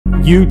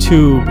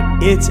YouTube,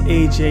 it's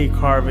AJ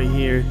Karva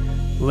here.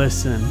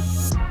 Listen,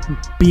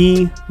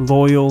 be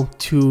loyal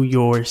to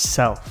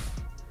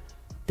yourself.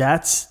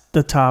 That's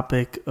the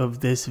topic of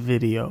this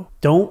video.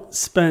 Don't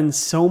spend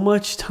so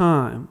much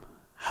time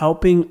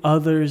helping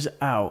others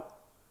out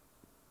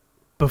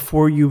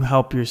before you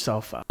help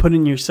yourself out.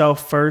 Putting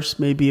yourself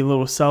first may be a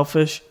little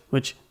selfish,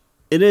 which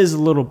it is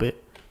a little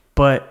bit,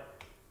 but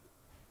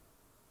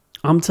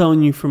I'm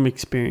telling you from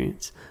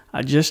experience.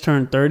 I just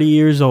turned 30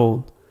 years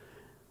old,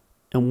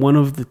 and one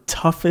of the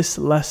toughest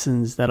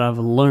lessons that I've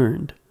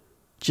learned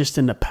just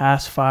in the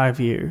past 5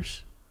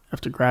 years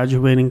after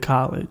graduating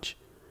college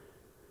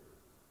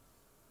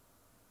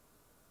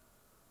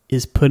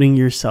is putting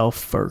yourself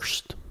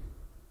first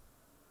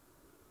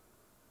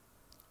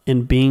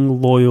and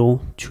being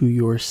loyal to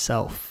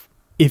yourself.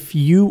 If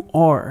you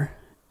are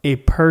a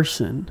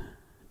person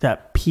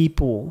that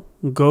people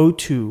go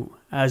to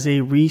as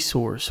a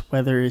resource,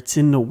 whether it's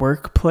in the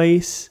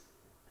workplace,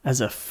 as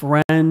a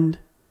friend,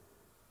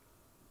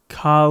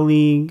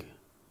 colleague,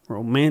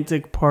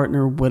 romantic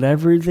partner,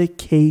 whatever the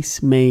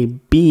case may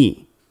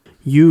be,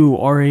 you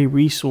are a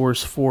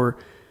resource for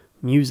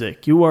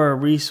music. You are a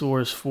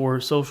resource for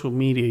social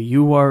media.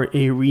 You are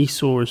a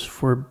resource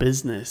for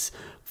business,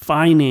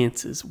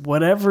 finances,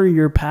 whatever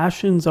your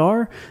passions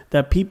are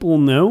that people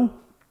know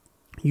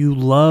you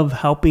love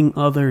helping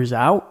others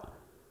out.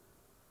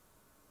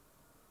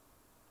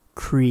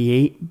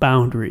 Create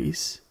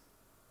boundaries.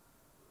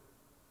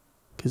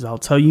 Because I'll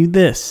tell you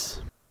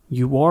this,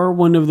 you are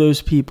one of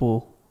those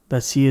people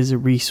that see as a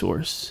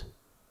resource.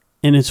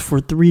 And it's for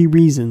 3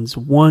 reasons.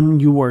 1,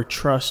 you are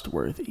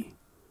trustworthy.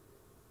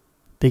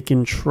 They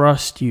can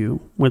trust you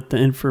with the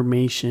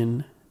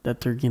information that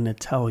they're going to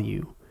tell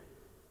you.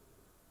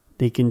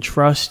 They can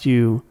trust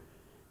you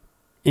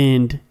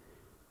and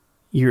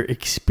your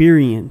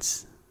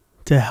experience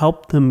to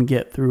help them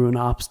get through an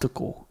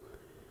obstacle.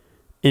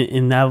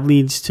 And that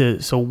leads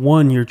to, so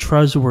 1, you're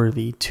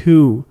trustworthy.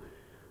 2,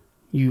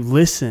 you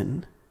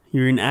listen.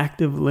 You're an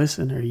active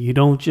listener. You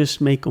don't just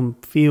make them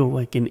feel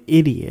like an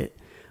idiot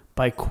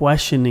by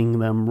questioning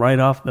them right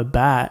off the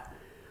bat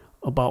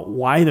about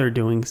why they're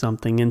doing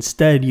something.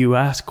 Instead, you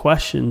ask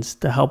questions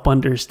to help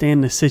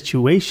understand the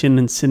situation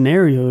and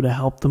scenario to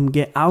help them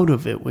get out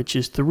of it, which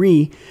is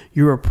 3,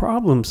 you're a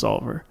problem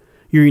solver.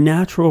 You're a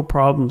natural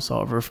problem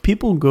solver. If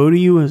people go to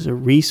you as a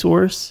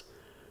resource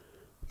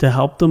to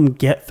help them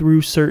get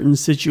through certain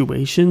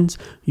situations,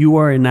 you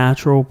are a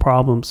natural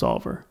problem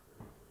solver.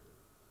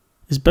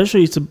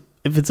 Especially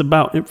if it's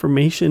about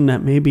information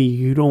that maybe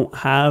you don't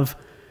have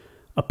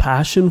a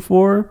passion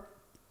for,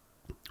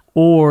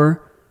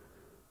 or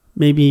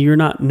maybe you're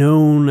not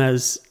known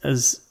as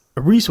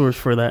a resource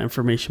for that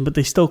information, but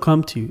they still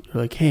come to you.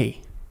 They're like,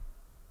 hey,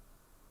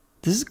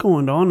 this is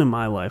going on in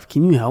my life.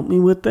 Can you help me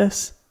with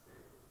this?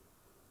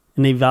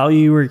 And they value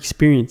your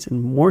experience,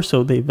 and more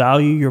so, they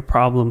value your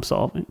problem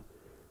solving.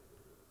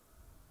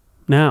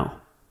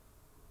 Now,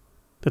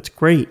 that's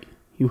great.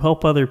 You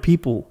help other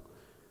people.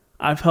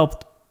 I've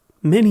helped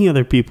many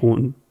other people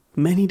in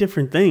many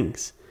different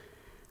things.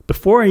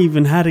 Before I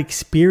even had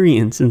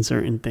experience in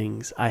certain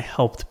things, I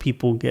helped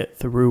people get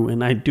through,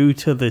 and I do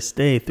to this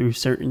day through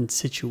certain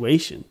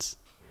situations.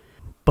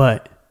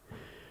 But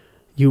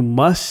you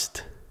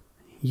must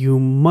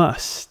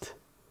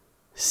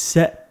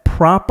set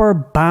proper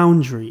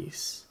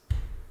boundaries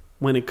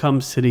when it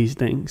comes to these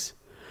things,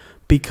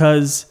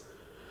 because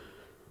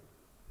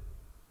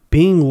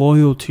being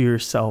loyal to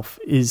yourself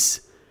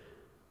is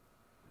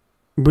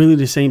really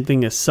the same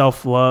thing as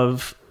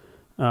self-love,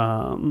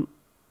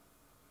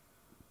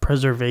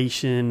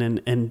 preservation,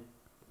 and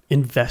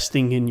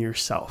investing in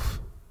yourself.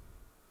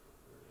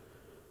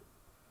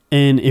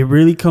 And it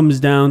really comes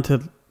down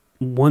to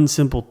one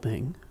simple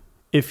thing.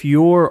 If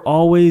you're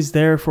always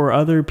there for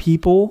other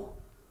people,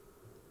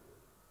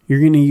 you're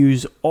going to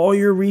use all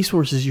your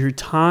resources, your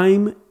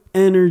time,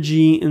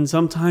 energy, and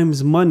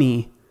sometimes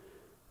money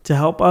to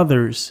help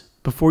others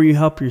before you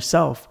help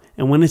yourself.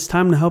 And when it's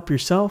time to help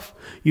yourself,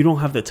 you don't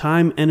have the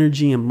time,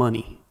 energy, and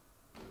money.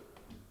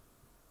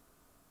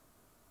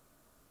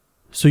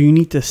 So you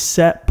need to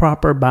set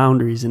proper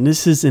boundaries. And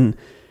this is in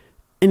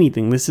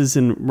anything. This is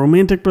in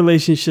romantic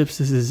relationships.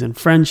 This is in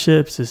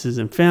friendships. This is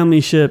in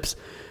family ships,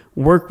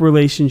 work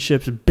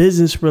relationships,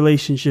 business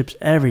relationships,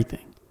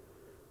 everything.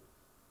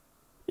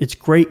 It's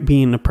great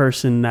being a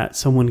person that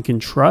someone can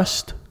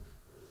trust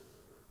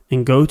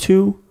and go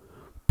to,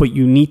 but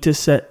you need to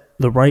set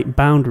the right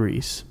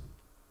boundaries.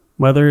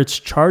 Whether it's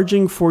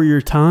charging for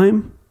your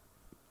time,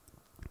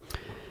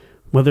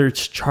 whether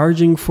it's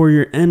charging for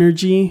your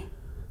energy,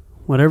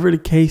 whatever the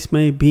case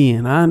may be.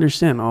 And I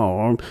understand,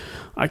 oh,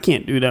 I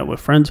can't do that with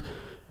friends.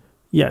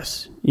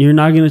 Yes, you're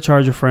not going to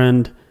charge a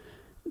friend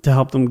to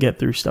help them get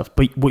through stuff.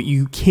 But what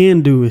you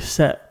can do is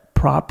set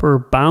proper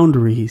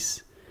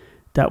boundaries.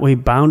 That way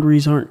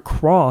boundaries aren't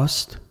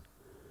crossed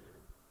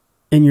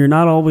and you're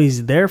not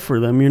always there for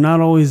them. You're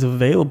not always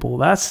available.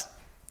 That's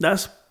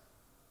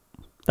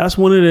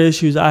one of the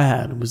issues I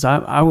had, was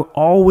I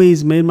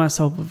always made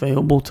myself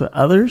available to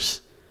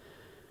others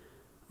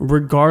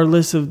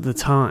regardless of the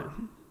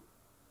time.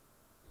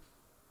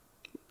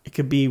 It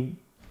could be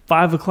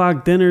 5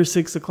 o'clock dinner,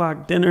 6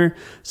 o'clock dinner.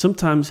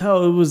 Sometimes,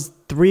 hell, it was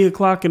 3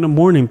 o'clock in the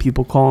morning.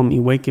 People calling me,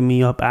 waking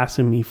me up,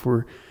 asking me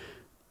for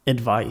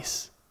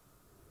advice.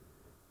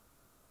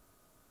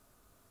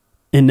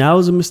 And that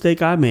was a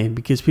mistake I made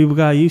because people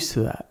got used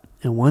to that.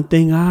 And one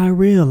thing I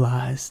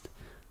realized,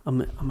 I'm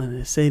going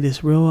to say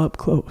this real up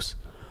close.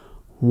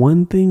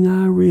 One thing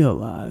I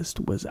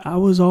realized was I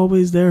was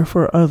always there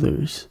for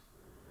others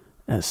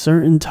at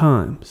certain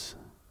times.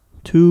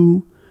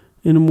 2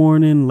 in the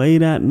morning,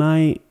 late at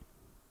night,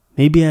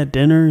 maybe at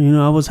dinner. You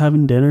know, I was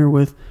having dinner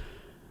with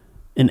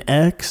an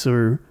ex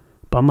or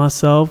by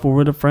myself or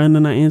with a friend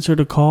and I answered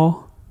a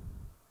call.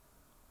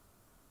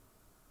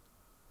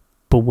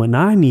 But when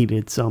I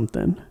needed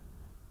something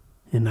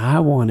and I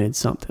wanted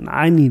something,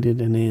 I needed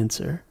an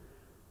answer,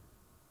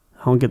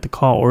 I don't get the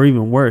call, or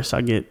even worse,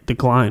 I get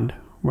declined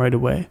right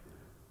away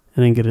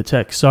and then get a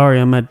text. Sorry,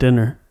 I'm at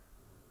dinner.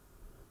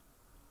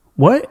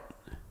 What?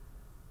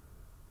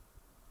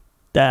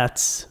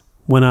 That's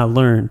when I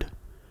learned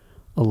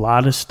a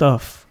lot of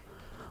stuff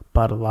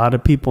about a lot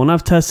of people. And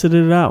I've tested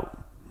it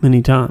out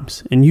many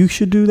times. And you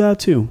should do that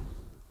too.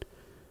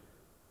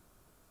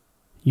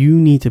 You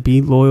need to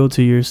be loyal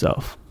to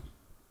yourself.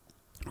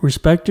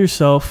 Respect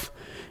yourself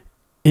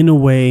in a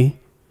way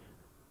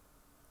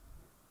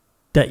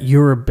that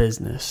you're a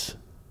business.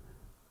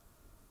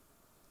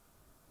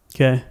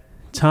 Okay?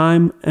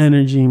 Time,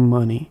 energy,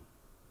 money.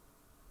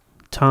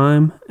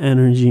 Time,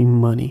 energy,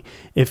 money.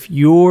 If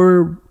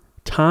your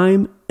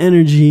time,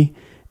 energy,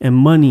 and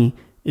money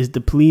is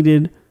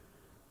depleted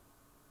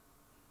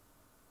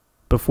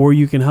before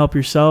you can help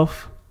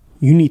yourself,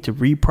 you need to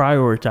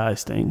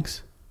reprioritize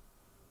things.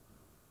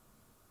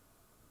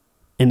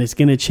 And it's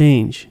going to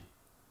change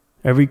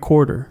every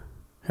quarter,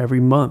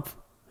 every month.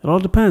 It all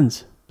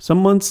depends. Some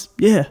months,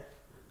 yeah,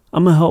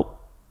 I'm going to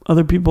help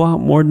other people out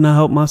more than I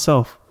help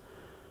myself.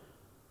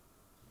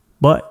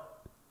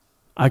 But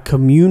I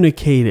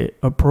communicate it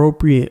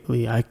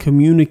appropriately. I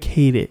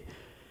communicate it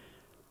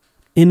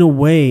in a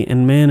way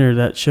and manner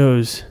that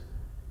shows,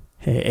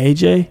 hey,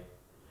 AJ,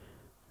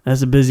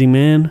 that's a busy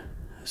man.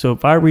 So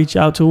if I reach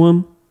out to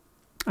him,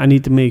 I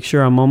need to make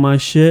sure I'm on my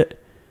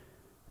shit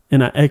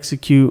and I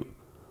execute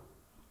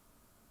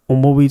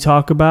on what we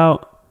talk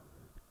about.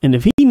 And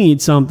if he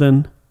needs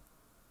something,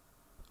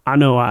 I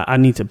know I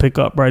need to pick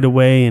up right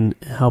away and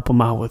help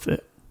him out with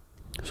it.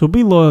 So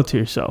be loyal to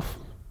yourself.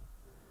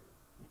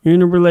 You're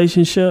in a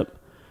relationship,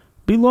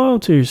 be loyal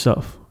to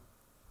yourself.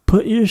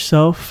 Put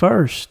yourself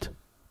first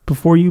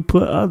before you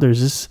put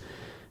others.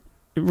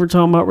 If we're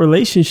talking about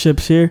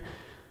relationships here,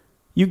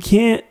 you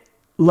can't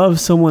love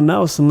someone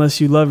else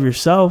unless you love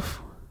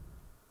yourself.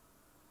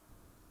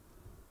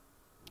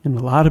 And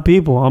a lot of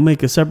people, I'll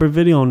make a separate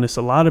video on this.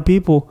 A lot of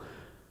people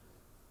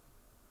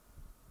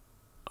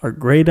are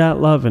great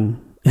at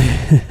loving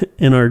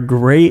and are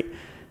great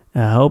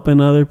at helping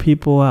other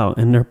people out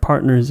and their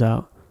partners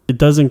out. It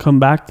doesn't come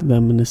back to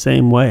them in the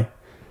same way.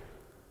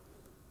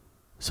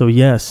 So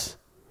yes,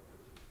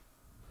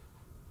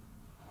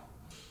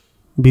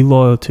 be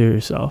loyal to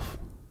yourself.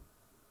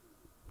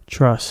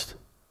 Trust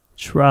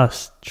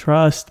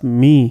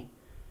me.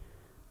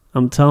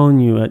 I'm telling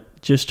you,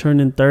 at just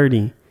turning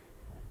 30,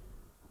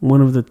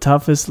 one of the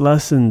toughest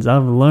lessons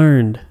I've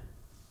learned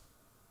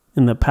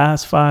in the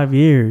past 5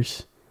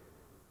 years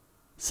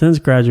since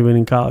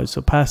graduating college,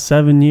 so past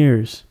 7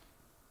 years,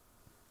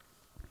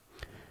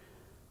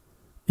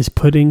 is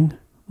putting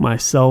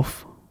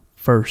myself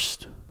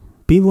first.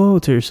 Be loyal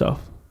to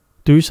yourself.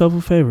 Do yourself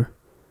a favor.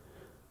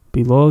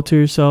 Be loyal to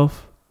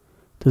yourself.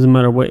 Doesn't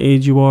matter what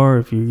age you are,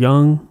 if you're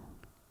young,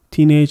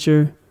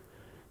 teenager,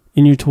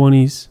 in your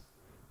 20s,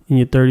 in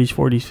your 30s,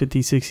 40s,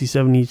 50s, 60s,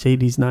 70s,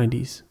 80s,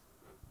 90s.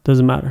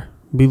 Doesn't matter.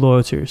 Be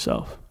loyal to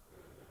yourself.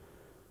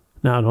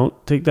 Now,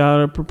 don't take that out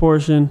of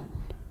proportion.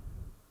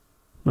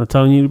 I'm not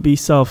telling you to be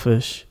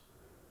selfish.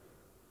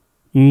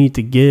 You need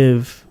to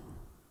give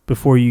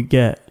before you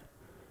get.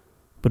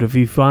 But if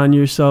you find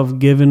yourself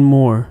giving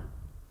more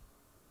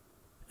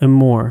and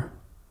more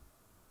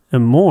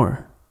and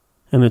more,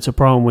 and it's a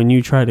problem when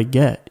you try to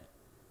get,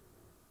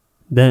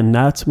 then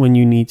that's when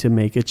you need to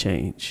make a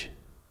change.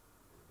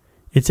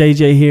 It's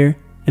AJ here,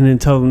 and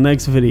until the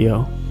next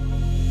video,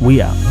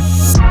 we out.